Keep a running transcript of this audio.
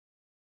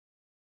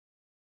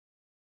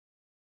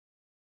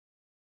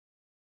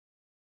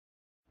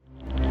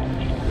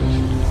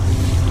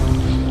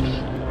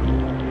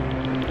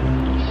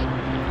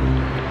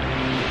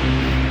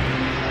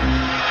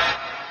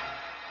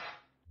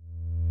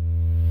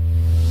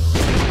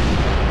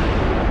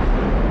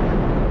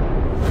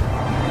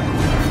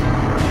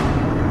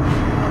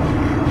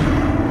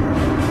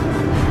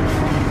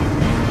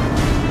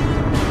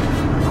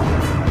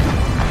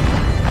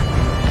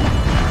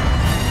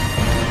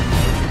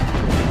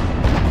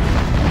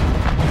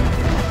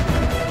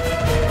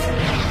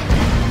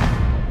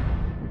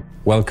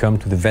Welcome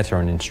to the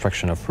veteran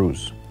instruction of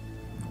R.U.S E.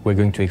 We're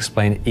going to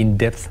explain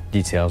in-depth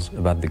details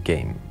about the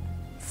game.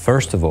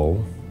 First of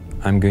all,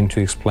 I'm going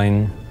to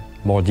explain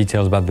more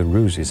details about the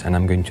ruses, and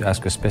I'm going to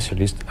ask a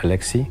specialist,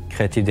 Alexis,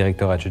 Creative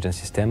Director Adjudant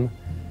System,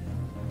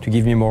 to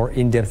give me more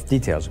in-depth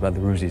details about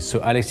the ruses. So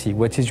Alexis,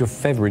 what is your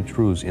favorite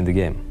ruse in the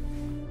game?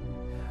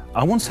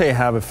 I won't say I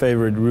have a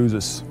favorite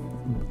ruses.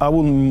 I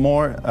will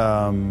more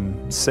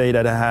say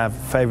that I have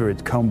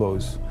favorite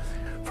combos.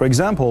 For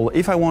example,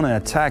 if I want to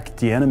attack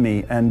the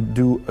enemy and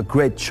do a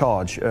great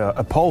charge,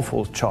 a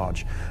powerful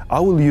charge, I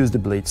will use the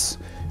blitz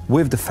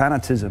with the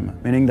fanatism,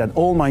 meaning that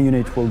all my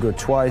units will go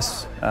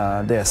twice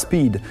their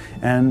speed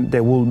and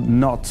they will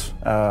not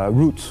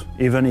root,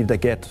 even if they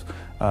get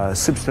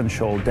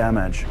substantial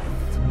damage.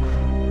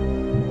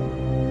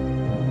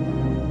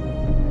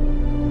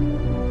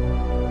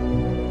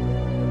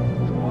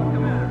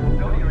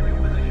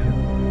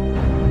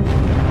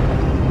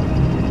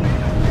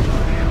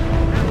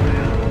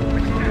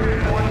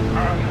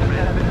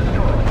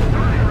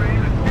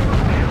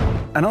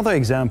 Another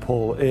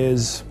example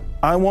is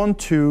I want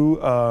to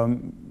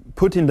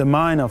put in the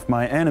mind of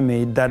my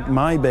enemy that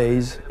my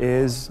base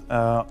is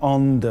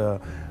on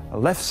the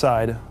left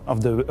side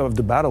of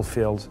the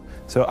battlefield.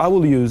 So I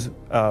will use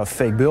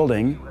fake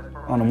building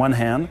on one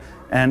hand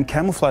and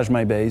camouflage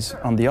my base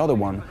on the other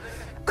one.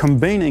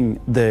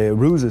 Combining the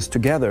ruses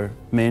together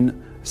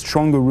mean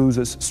stronger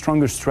ruses,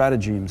 stronger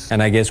stratagems.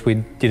 And I guess we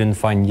didn't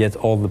find yet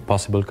all the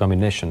possible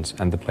combinations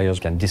and the players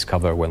can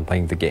discover when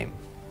playing the game.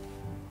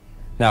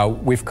 Now,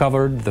 we've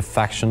covered the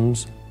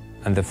factions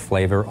and the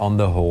flavor on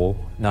the whole.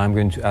 Now I'm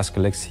going to ask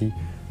Alexis,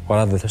 what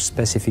are the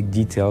specific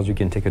details you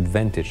can take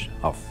advantage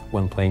of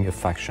when playing a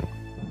faction?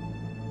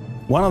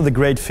 One of the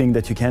great things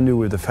that you can do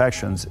with the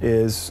factions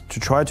is to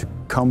try to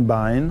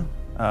combine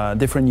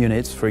different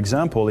units. For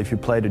example, if you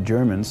play the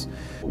Germans,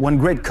 one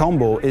great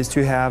combo is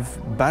to have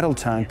battle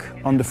tank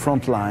on the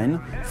front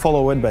line,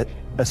 followed by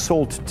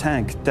assault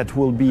tank that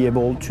will be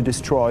able to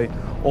destroy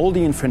all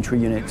the infantry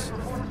units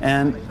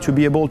and to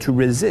be able to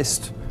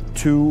resist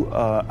to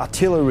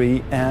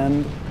artillery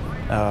and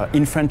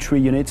infantry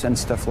units and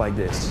stuff like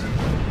this.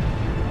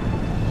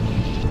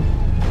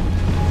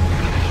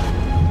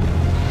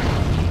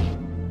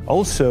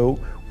 Also,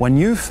 when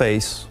you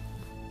face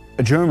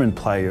a German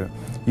player,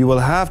 you will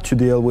have to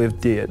deal with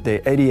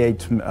the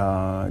 88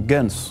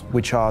 guns,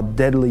 which are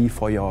deadly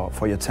for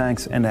your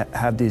tanks and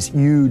have this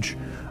huge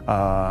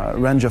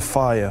range of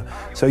fire.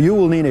 So you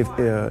will need,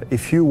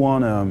 if you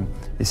want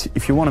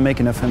to make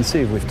an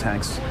offensive with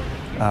tanks,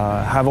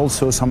 have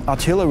also some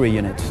artillery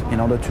units in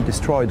order to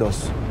destroy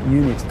those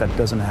units that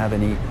doesn't have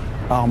any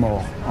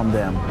armor on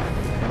them.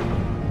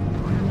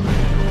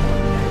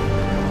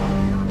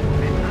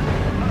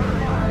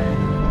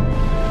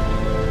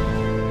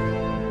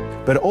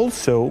 But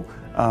also,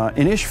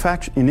 in each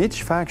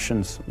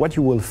factions, what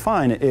you will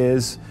find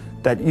is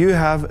that you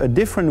have a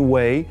different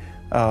way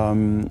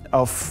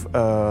of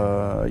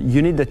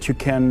unit that you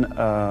can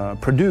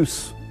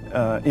produce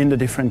in the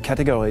different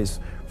categories.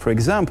 For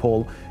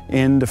example,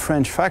 in the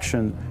French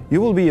faction,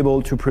 you will be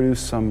able to produce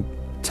some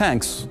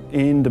tanks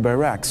in the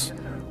barracks,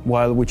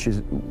 while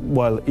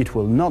it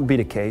will not be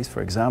the case,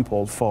 for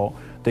example, for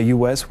the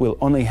US will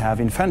only have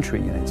infantry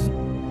units.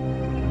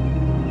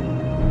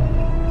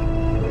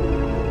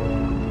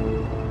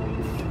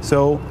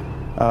 So,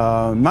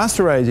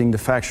 masterizing the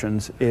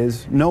factions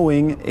is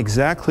knowing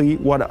exactly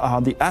what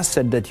are the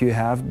assets that you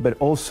have, but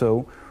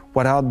also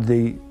what are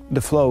the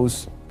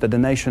flows that the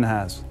nation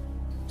has.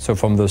 So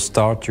from the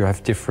start you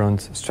have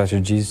different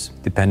strategies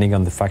depending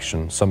on the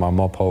faction. Some are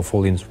more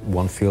powerful in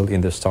one field in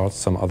the start,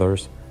 some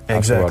others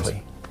afterwards.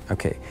 Exactly.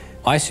 Okay.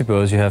 I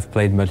suppose you have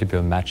played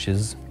multiple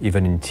matches,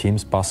 even in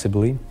teams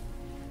possibly,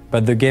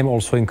 but the game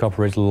also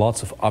incorporates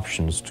lots of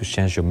options to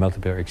change your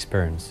multiplayer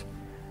experience.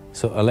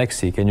 So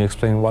Alexis, can you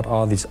explain what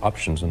are these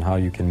options and how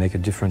you can make a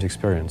different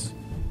experience?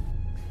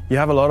 You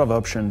have a lot of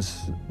options,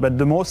 but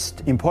the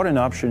most important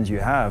options you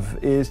have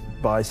is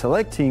by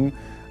selecting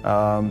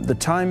the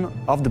time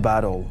of the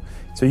battle.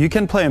 So you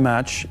can play a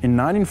match in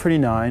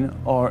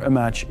 1939 or a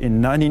match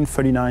in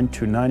 1939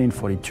 to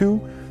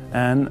 1942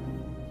 and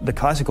the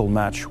classical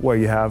match where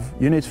you have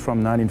units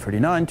from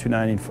 1939 to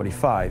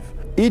 1945.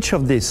 Each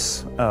of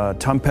this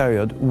time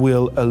period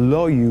will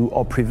allow you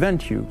or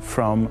prevent you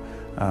from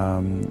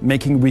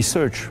making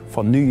research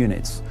for new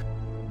units.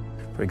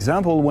 For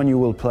example, when you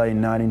will play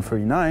in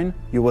 1939,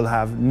 you will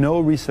have no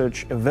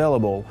research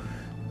available,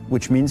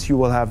 which means you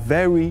will have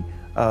very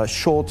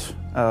short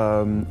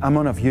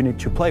amount of unit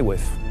to play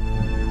with.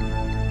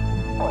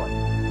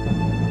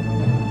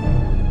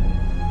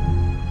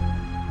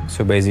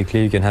 So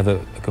basically you can have a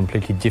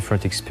completely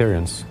different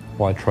experience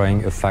while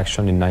trying a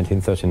faction in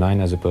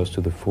 1939 as opposed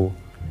to the full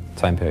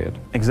time period.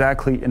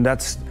 Exactly, and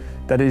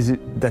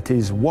that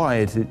is why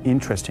it's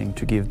interesting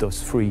to give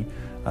those three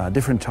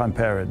different time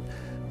periods.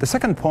 The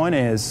second point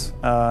is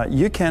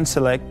you can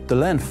select the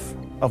length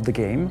of the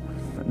game.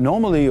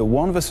 Normally a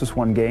 1 versus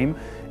 1 game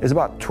is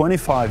about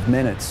 25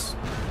 minutes.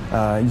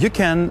 You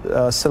can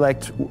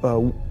select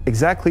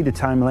exactly the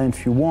time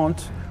length you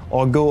want,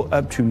 or go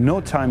up to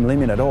no time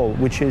limit at all,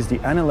 which is the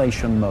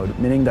annihilation mode,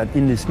 meaning that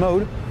in this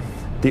mode,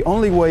 the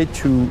only way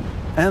to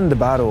end the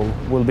battle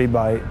will be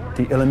by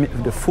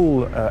the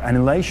full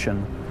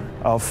annihilation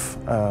of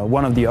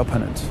one of the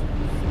opponents.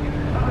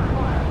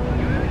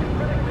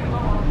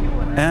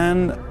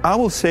 And I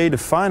will say the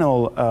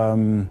final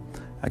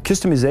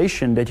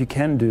customization that you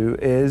can do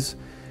is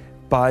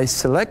by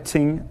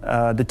selecting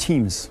the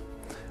teams.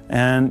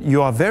 And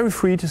you are very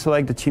free to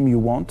select the team you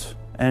want,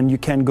 and you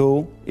can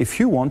go, if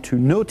you want, to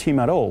no team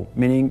at all,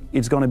 meaning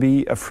it's going to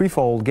be a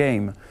free-for-all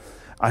game.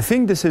 I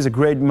think this is a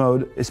great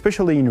mode,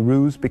 especially in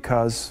R.U.S E,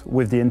 because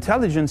with the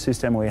intelligence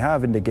system we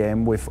have in the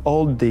game, with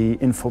all the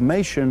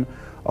information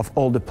of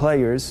all the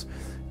players,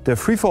 the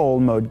free-for-all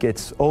mode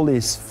gets all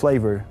this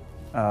flavor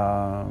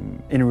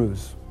in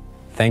R.U.S E.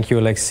 Thank you,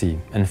 Alexis.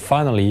 And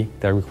finally,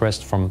 the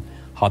request from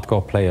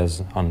hardcore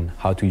players on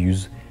how to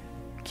use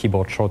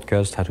keyboard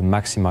shortcuts, how to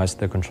maximize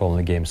the control in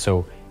the game.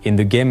 So in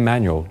the game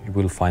manual, you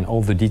will find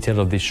all the details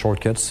of these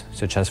shortcuts,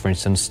 such as, for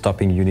instance,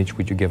 stopping units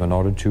which you give an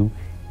order to,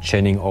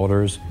 chaining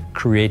orders,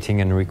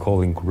 creating and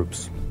recalling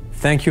groups.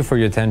 Thank you for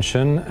your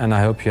attention, and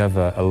I hope you have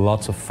a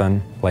lot of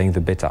fun playing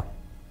the beta.